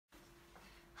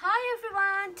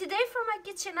everyone, today from my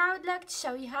kitchen I would like to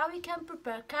show you how we can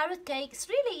prepare carrot cake. It's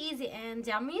really easy and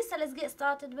yummy, so let's get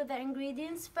started with the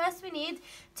ingredients. First we need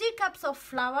 2 cups of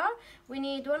flour, we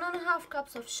need 1.5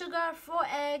 cups of sugar, 4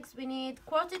 eggs, we need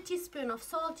 1/4 teaspoon of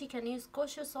salt, you can use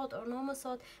kosher salt or normal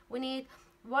salt, we need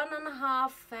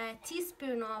 1.5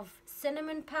 teaspoon of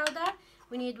cinnamon powder,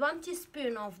 we need 1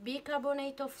 teaspoon of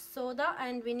bicarbonate of soda,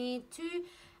 and we need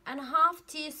 2.5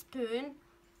 teaspoon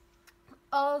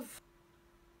of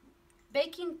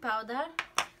baking powder.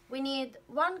 We need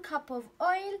 1 cup of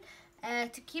oil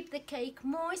to keep the cake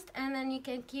moist, and then you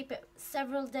can keep it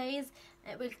several days.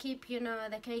 It will keep, you know,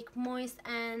 the cake moist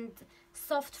and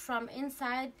soft from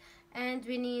inside. And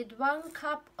we need 1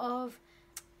 cup of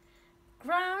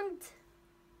ground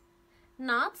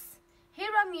nuts.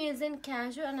 Here I'm using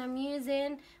cashew and I'm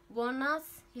using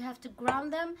walnuts. You have to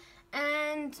ground them.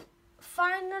 And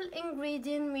final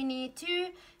ingredient, we need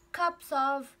 2 cups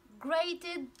of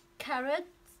grated carrots.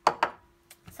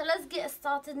 So let's get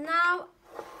started now.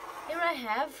 Here I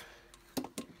have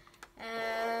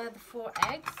the 4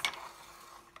 eggs.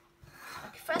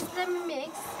 Okay, first let me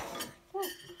mix.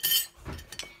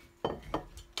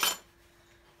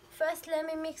 First let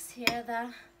me mix here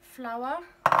the flour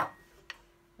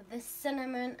with the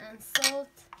cinnamon and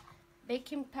salt,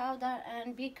 baking powder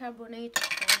and bicarbonate of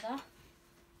soda.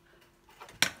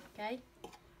 Okay,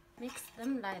 mix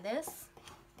them like this.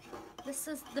 This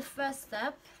is the first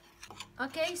step.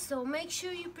 Okay, so make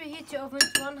sure you preheat your oven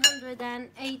to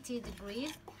 180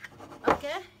 degrees.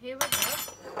 Okay, here we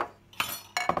go.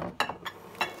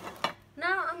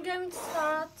 Now I'm going to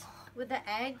start with the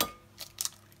egg.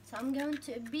 So I'm going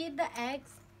to beat the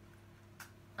eggs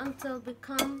until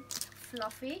become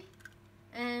fluffy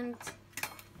and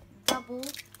double.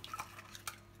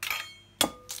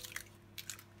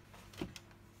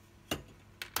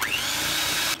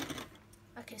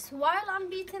 Okay, so while I'm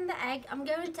beating the egg, I'm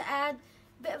going to add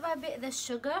bit by bit the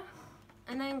sugar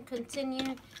and then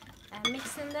continue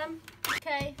mixing them.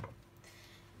 Okay,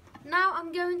 now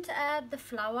I'm going to add the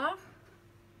flour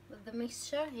with the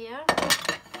mixture here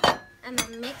and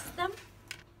then mix them.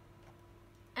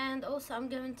 And also I'm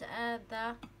going to add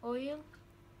the oil.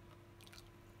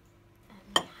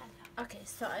 Okay,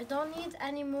 so I don't need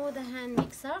any more the hand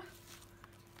mixer.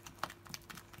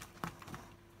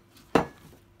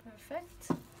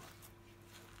 Perfect.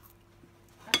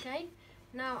 Okay,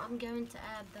 now I'm going to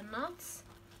add the nuts.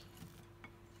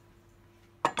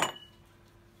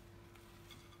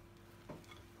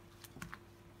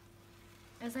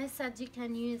 As I said, you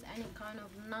can use any kind of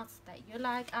nuts that you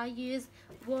like. I use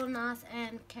walnuts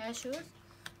and cashews.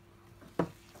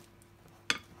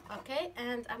 Okay,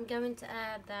 and I'm going to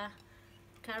add the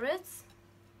carrots.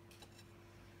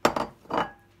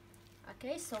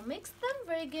 Okay, so mix them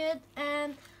very good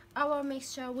and our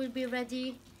mixture will be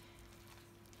ready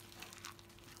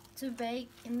to bake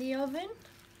in the oven.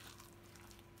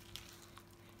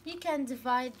 You can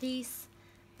divide this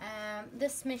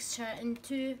mixture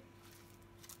into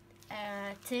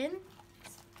tin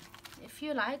if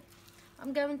you like.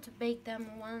 I'm going to bake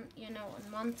them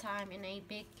one time in a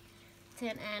big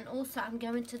tin, and also I'm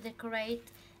going to decorate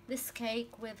this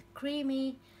cake with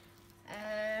creamy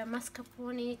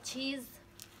mascarpone cheese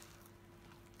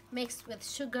mixed with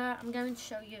sugar. I'm going to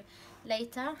show you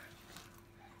later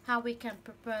how we can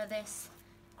prepare this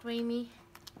creamy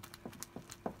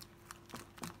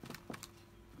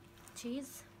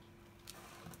cheese.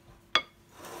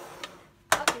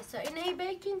 Okay, so in a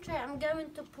baking tray I'm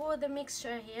going to pour the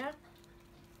mixture here.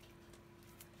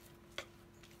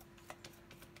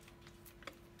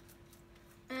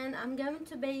 And I'm going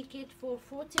to bake it for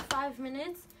 45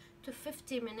 minutes to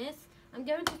 50 minutes. I'm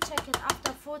going to check it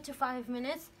after 45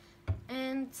 minutes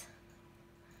and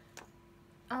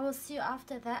I will see you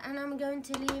after that. And I'm going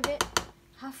to leave it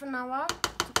half an hour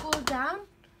to cool down.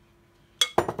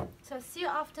 So see you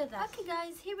after that. Okay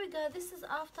guys, here we go. This is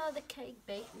after the cake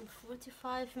baked in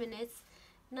 45 minutes.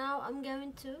 Now I'm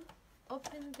going to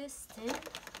open this tin.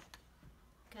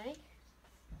 Okay.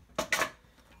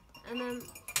 And then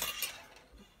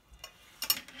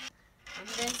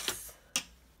this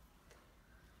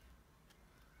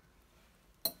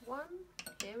one,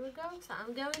 here we go. So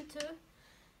I'm going to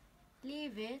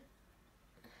leave it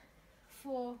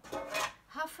for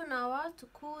half an hour to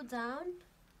cool down.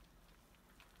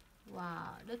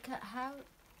 Wow, look at how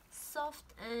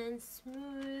soft and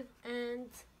smooth and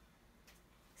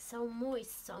so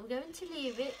moist. So I'm going to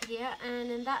leave it here, and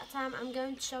in that time I'm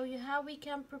going to show you how we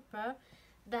can prepare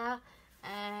the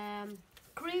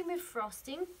creamy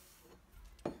frosting.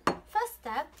 First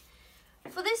step,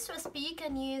 For this recipe, you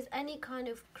can use any kind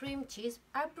of cream cheese.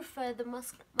 I prefer the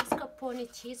mascarpone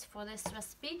cheese for this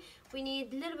recipe. We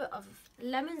need a little bit of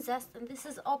lemon zest, and this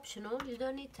is optional. You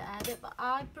don't need to add it, but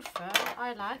I prefer,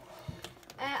 I like.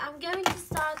 I'm going to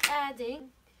start adding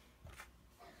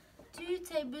 2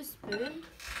 tablespoons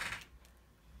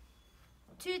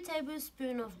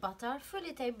of butter,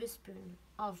 fully tablespoon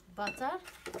of butter.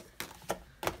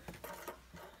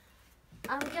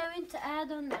 I'm going to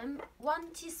add on them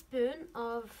 1 teaspoon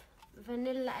of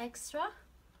vanilla extra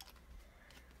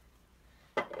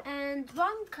and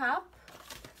 1 cup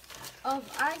of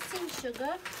icing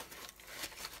sugar.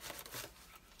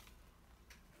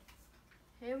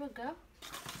 Here we go.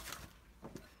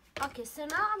 Okay, so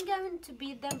now I'm going to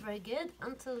beat them very good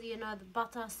until you know the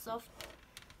butter is soft.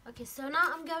 Okay, so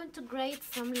now I'm going to grate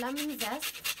some lemon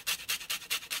zest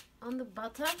on the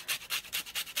butter.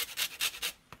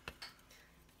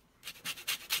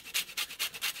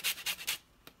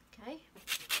 Okay,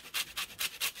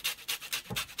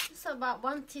 just about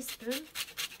 1 teaspoon,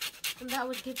 and that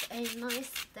would give a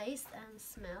nice taste and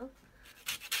smell.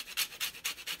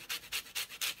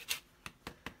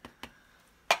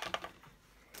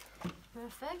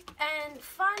 Perfect. And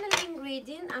final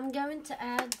ingredient, I'm going to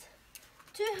add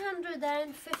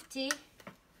 250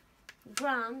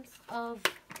 grams of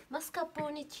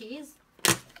mascarpone cheese.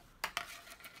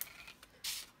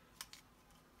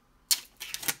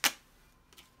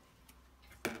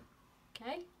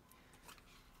 Okay.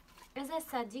 As I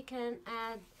said, you can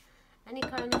add any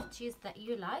kind of cheese that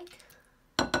you like.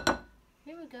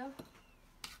 Here we go.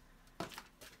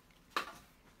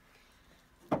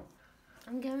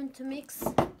 I'm going to mix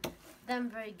them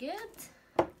very good.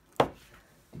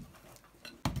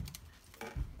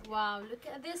 Wow, look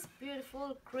at this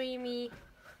beautiful creamy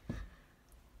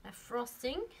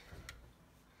frosting.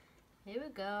 Here we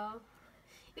go.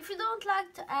 If you don't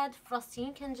like to add frosting,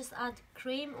 you can just add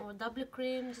cream or double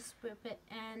cream. Just whip it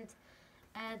and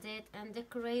add it and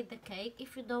decorate the cake.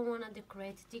 If you don't want to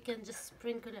decorate it, you can just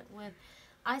sprinkle it with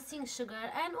icing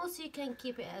sugar, and also you can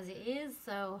keep it as it is,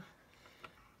 so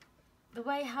the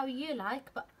way how you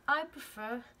like. But I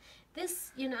prefer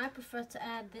this, you know, I prefer to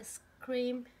add this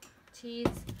cream cheese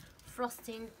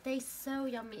frosting. Tastes so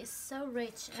yummy, it's so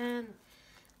rich and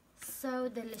so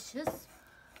delicious.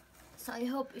 So I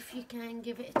hope if you can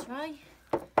give it a try.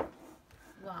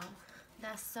 Wow,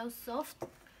 that's so soft.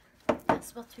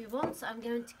 That's what we want. So I'm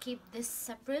going to keep this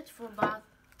separate for about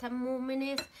 10 more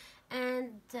minutes,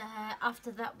 and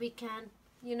after that we can,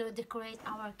 you know, decorate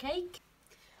our cake.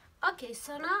 Okay,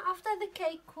 so now after the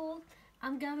cake cooled,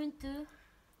 I'm going to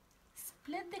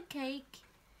split the cake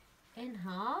in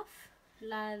half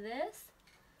like this.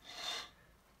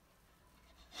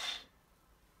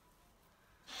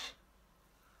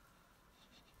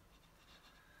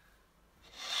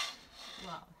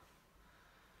 Wow,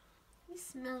 it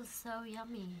smells so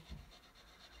yummy.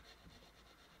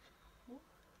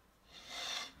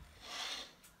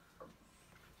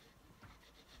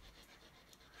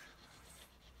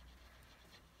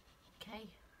 Okay,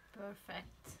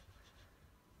 perfect.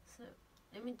 So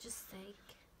let me just take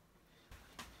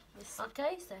this.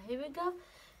 Okay, so here we go.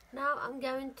 Now I'm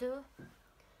going to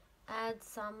add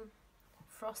some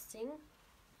frosting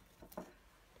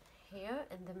here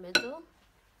in the middle.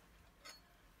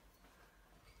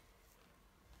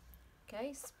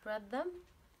 Okay, spread them.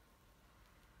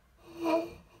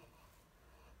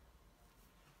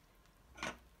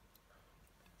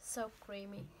 So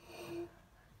creamy.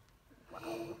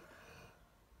 Wow.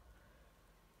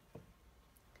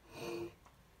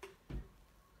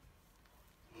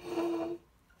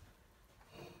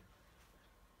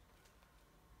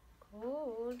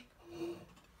 Cool.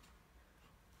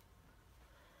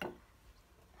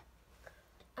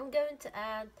 I'm going to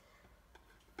add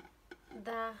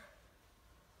the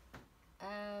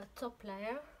top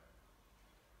layer.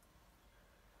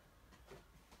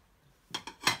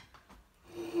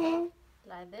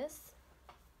 Like this.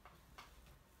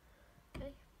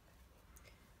 Okay.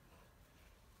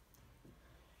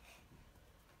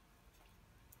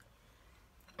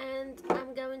 And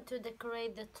I'm going to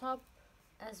decorate the top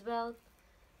as well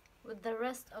with the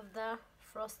rest of the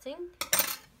frosting.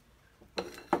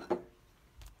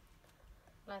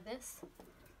 Like this.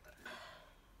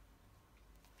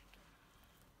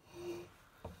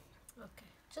 Okay,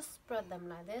 just spread them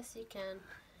like this. You can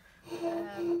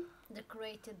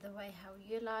decorate it the way how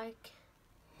you like.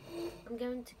 I'm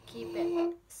going to keep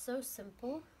it so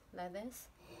simple like this.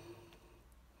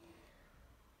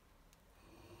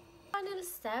 Final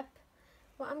step,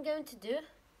 what I'm going to do,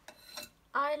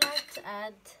 I like to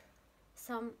add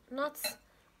some nuts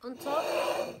on top.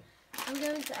 I'm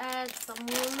going to add some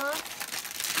walnuts.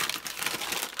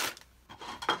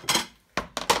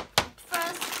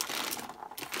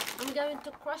 I'm going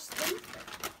to crush them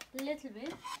a little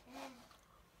bit.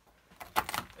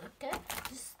 Okay,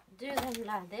 just do them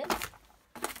like this.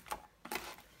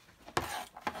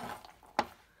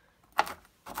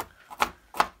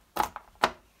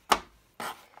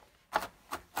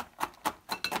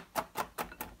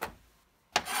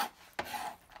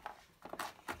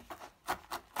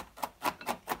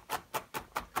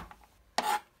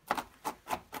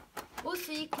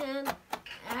 Also, you can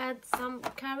add some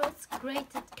carrots,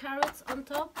 grated carrots on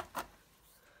top,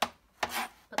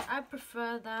 but I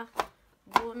prefer the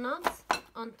walnuts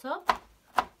on top.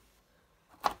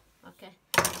 Okay,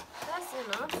 that's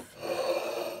enough.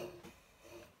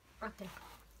 Okay,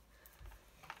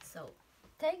 so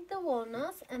take the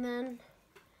walnuts and then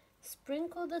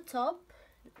sprinkle the top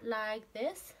like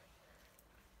this.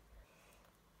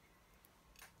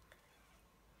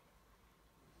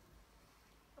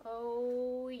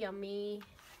 Oh, yummy.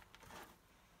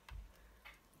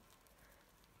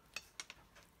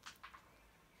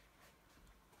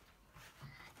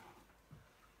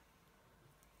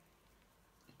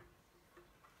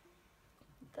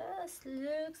 This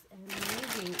looks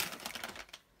amazing.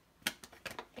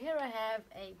 Here I have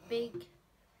a big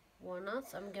walnut,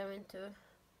 so I'm going to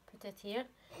put it here.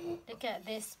 Look at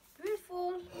this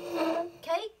beautiful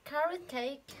cake, carrot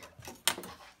cake.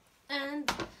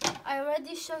 And I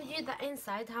already showed you the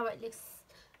inside, how it looks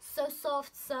so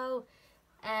soft, so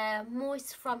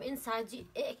moist from inside.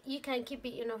 You can keep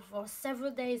it, you know, for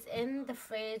several days in the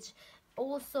fridge.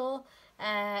 Also,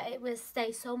 it will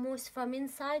stay so moist from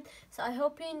inside. So I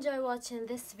hope you enjoy watching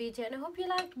this video, and I hope you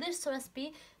like this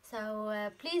recipe. So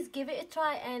please give it a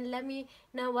try and let me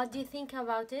know what do you think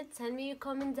about it. Send me a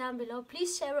comment down below.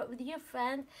 Please share it with your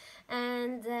friend,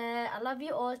 and I love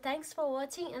you all. Thanks for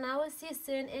watching, and I will see you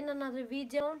soon in another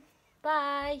video.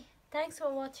 Bye. Thanks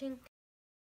for watching.